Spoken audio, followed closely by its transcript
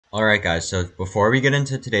Alright guys, so before we get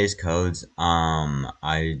into today's codes,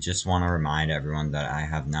 I just want to remind everyone that I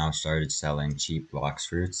have now started selling cheap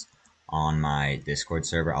Bloxfruits on my Discord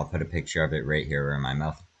server. I'll put a picture of it right here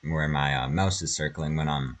where my mouse is circling when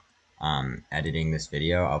I'm editing this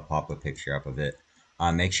video. I'll pop a picture up of it.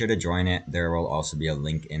 Make sure to join it. There will also be a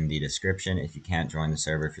link in the description. If you can't join the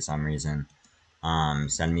server for some reason,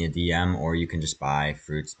 send me a DM, or you can just buy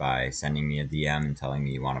fruits by sending me a DM and telling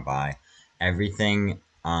me you want to buy everything.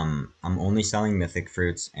 I'm only selling mythic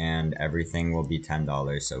fruits, and everything will be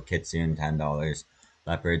 $10. So Kitsune $10,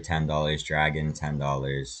 leopard $10, dragon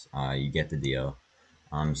 $10. You get the deal.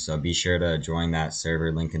 So be sure to join that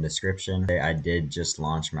server, link in description. I did just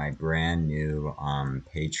launch my brand new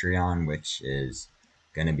Patreon, which is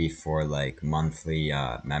gonna be for like monthly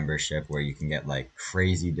membership, where you can get like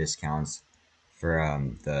crazy discounts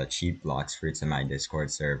for the cheap Bloxfruits in my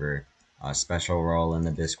Discord server. A special role in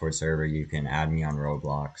the Discord server. You can add me on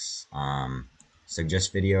Roblox.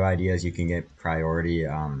 Suggest video ideas. You can get priority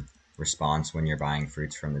response when you're buying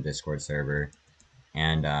fruits from the Discord server.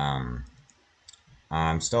 And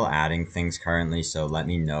I'm still adding things currently, so let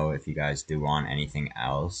me know if you guys do want anything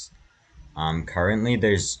else. Currently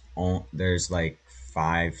there's like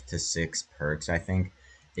 5 to 6 perks, I think.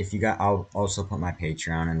 If you got, I'll also put my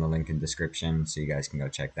Patreon in the link in description, so you guys can go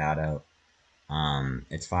check that out.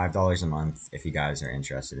 It's $5 a month if you guys are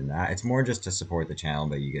interested in that. It's more just to support the channel,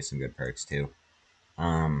 but you get some good perks too.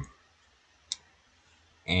 Um,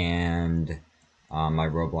 and my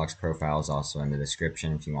Roblox profile is also in the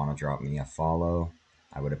description if you want to drop me a follow.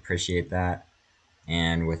 I would appreciate that.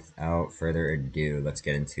 And without further ado, let's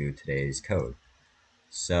get into today's code.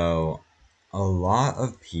 So, a lot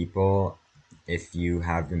of people, if you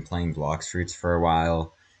have been playing Bloxfruits for a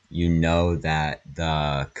while, you know that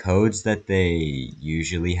the codes that they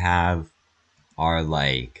usually have are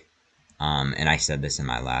like, and I said this in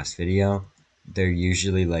my last video, they're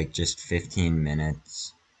usually like just 15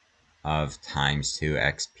 minutes of times 2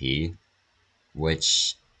 XP,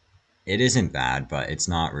 which it isn't bad, but it's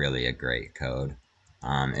not really a great code.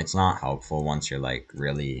 It's not helpful once you're like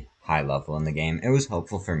really high level in the game. It was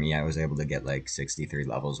helpful for me. I was able to get like 63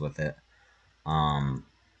 levels with it. Um,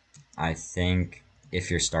 I think if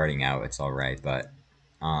you're starting out, it's all right, but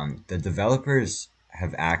the developers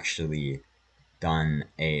have actually done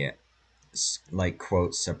a like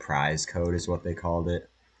quote surprise code is what they called it.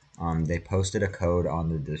 They posted a code on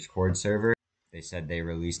the Discord server. They said they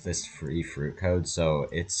released this free fruit code, so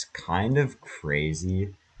it's kind of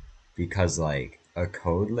crazy because like a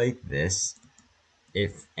code like this,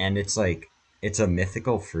 if and it's like it's a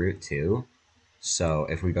mythical fruit too. So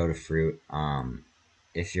if we go to fruit,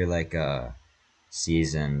 if you're like a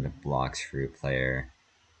seasoned Bloxfruit player,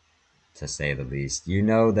 to say the least, you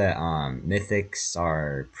know that mythics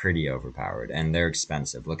are pretty overpowered and they're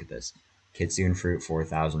expensive. Look at this. Kitsune fruit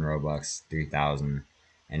 4,000 Robux, 3,000,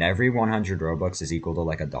 and every 100 Robux is equal to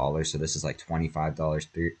like $1. So this is like $25,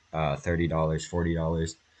 $30,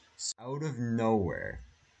 $40. Out of nowhere,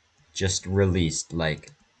 just released like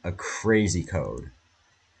a crazy code.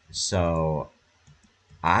 So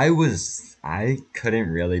I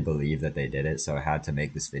couldn't really believe that they did it, so I had to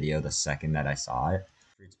make this video the second that I saw it.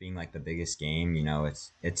 It's being like the biggest game, you know,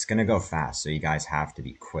 it's gonna go fast, so you guys have to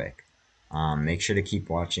be quick. Make sure to keep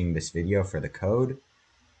watching this video for the code,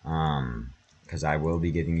 because I will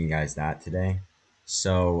be giving you guys that today.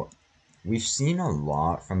 So we've seen a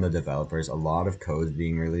lot from the developers, a lot of codes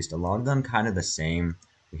being released, a lot of them kind of the same.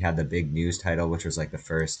 We had the big news title, which was like the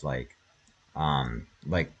first like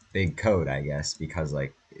big code, I guess, because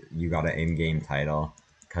like you got an in-game title,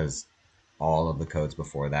 because all of the codes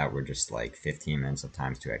before that were just like 15 minutes of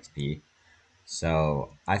times 2 XP. So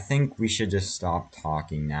I think we should just stop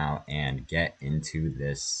talking now and get into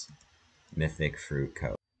this mythic fruit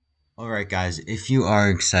code. Alright guys, if you are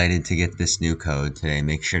excited to get this new code today,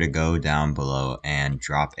 make sure to go down below and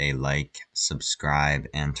drop a like, subscribe,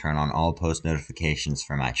 and turn on all post notifications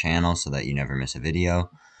for my channel so that you never miss a video.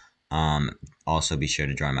 Also be sure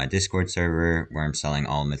to join my Discord server where I'm selling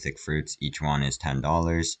all mythic fruits. Each one is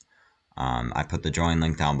 $10. I put the join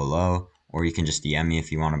link down below, or you can just DM me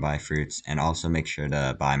if you want to buy fruits. And also make sure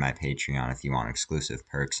to buy my Patreon if you want exclusive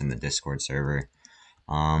perks in the Discord server.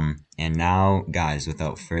 And now, guys,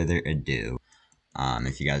 without further ado,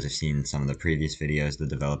 if you guys have seen some of the previous videos, the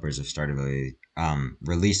developers have started really,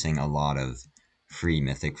 releasing a lot of free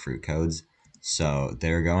mythic fruit codes. So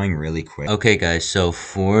they're going really quick. Okay guys, so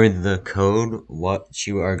for the code, what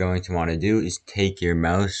you are going to want to do is take your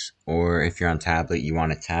mouse, or if you're on tablet, you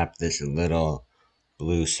want to tap this little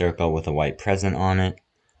blue circle with a white present on it.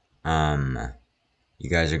 You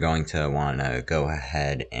guys are going to want to go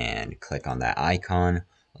ahead and click on that icon.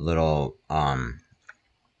 little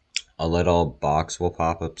a little box will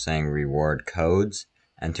pop up saying reward codes.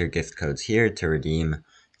 Enter gift codes here to redeem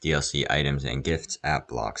DLC items and gifts at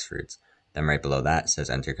Bloxfruits. Then right below that says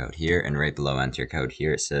enter code here, and right below enter code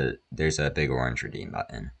here it says there's a big orange redeem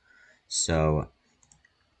button. So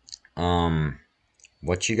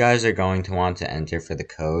what you guys are going to want to enter for the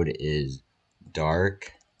code is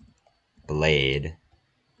dark blade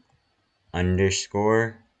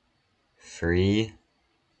underscore free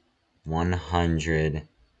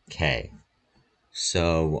 100k.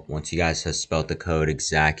 So once you guys have spelled the code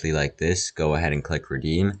exactly like this, go ahead and click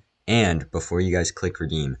redeem. And before you guys click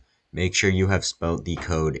redeem, make sure you have spelled the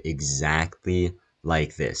code exactly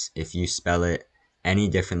like this. If you spell it any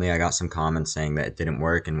differently, I got some comments saying that it didn't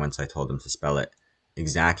work, and once I told them to spell it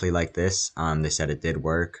exactly like this, they said it did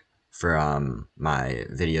work for my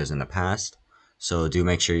videos in the past. So do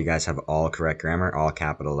make sure you guys have all correct grammar, all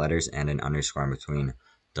capital letters, and an underscore in between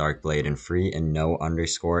dark blade and free, and no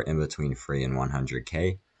underscore in between free and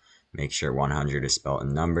 100k. Make sure 100 is spelled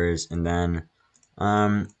in numbers, and then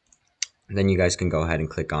you guys can go ahead and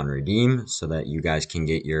click on redeem so that you guys can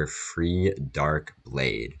get your free dark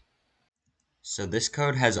blade. So this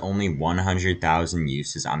code has only 100,000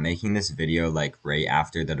 uses. I'm making this video like right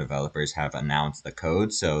after the developers have announced the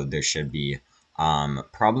code, so there should be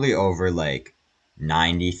probably over like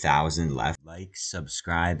 90,000 left. Like,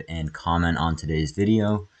 subscribe, and comment on today's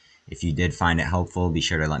video. If you did find it helpful, be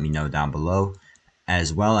sure to let me know down below.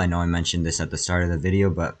 As well, I know I mentioned this at the start of the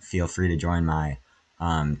video, but feel free to join my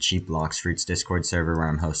cheap Bloxfruits Discord server where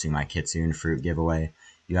I'm hosting my Kitsune fruit giveaway.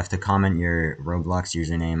 You have to comment your Roblox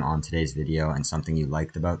username on today's video and something you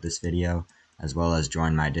liked about this video, as well as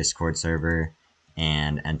join my Discord server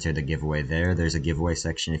and enter the giveaway there. There's a giveaway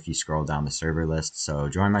section if you scroll down the server list, so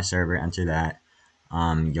join my server, enter that.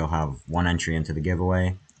 You'll have one entry into the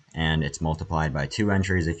giveaway, and it's multiplied by 2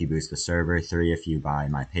 entries if you boost the server, 3 if you buy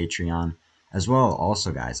my Patreon. As well,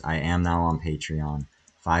 also guys, I am now on Patreon,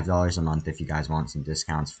 $5 a month if you guys want some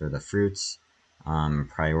discounts for the fruits.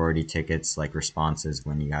 Priority tickets, like responses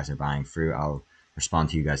when you guys are buying fruit. I'll respond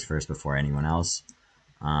to you guys first before anyone else.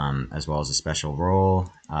 As well as a special role.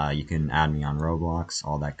 You can add me on Roblox,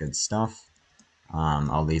 all that good stuff.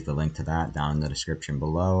 I'll leave the link to that down in the description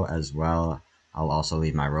below. As well, I'll also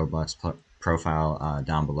leave my Roblox profile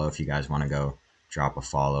down below if you guys want to go drop a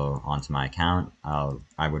follow onto my account.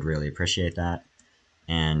 I would really appreciate that.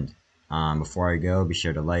 And before I go, be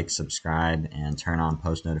sure to like, subscribe, and turn on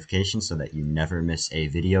post notifications so that you never miss a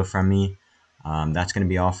video from me. That's going to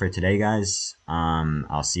be all for today, guys.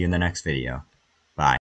 I'll see you in the next video.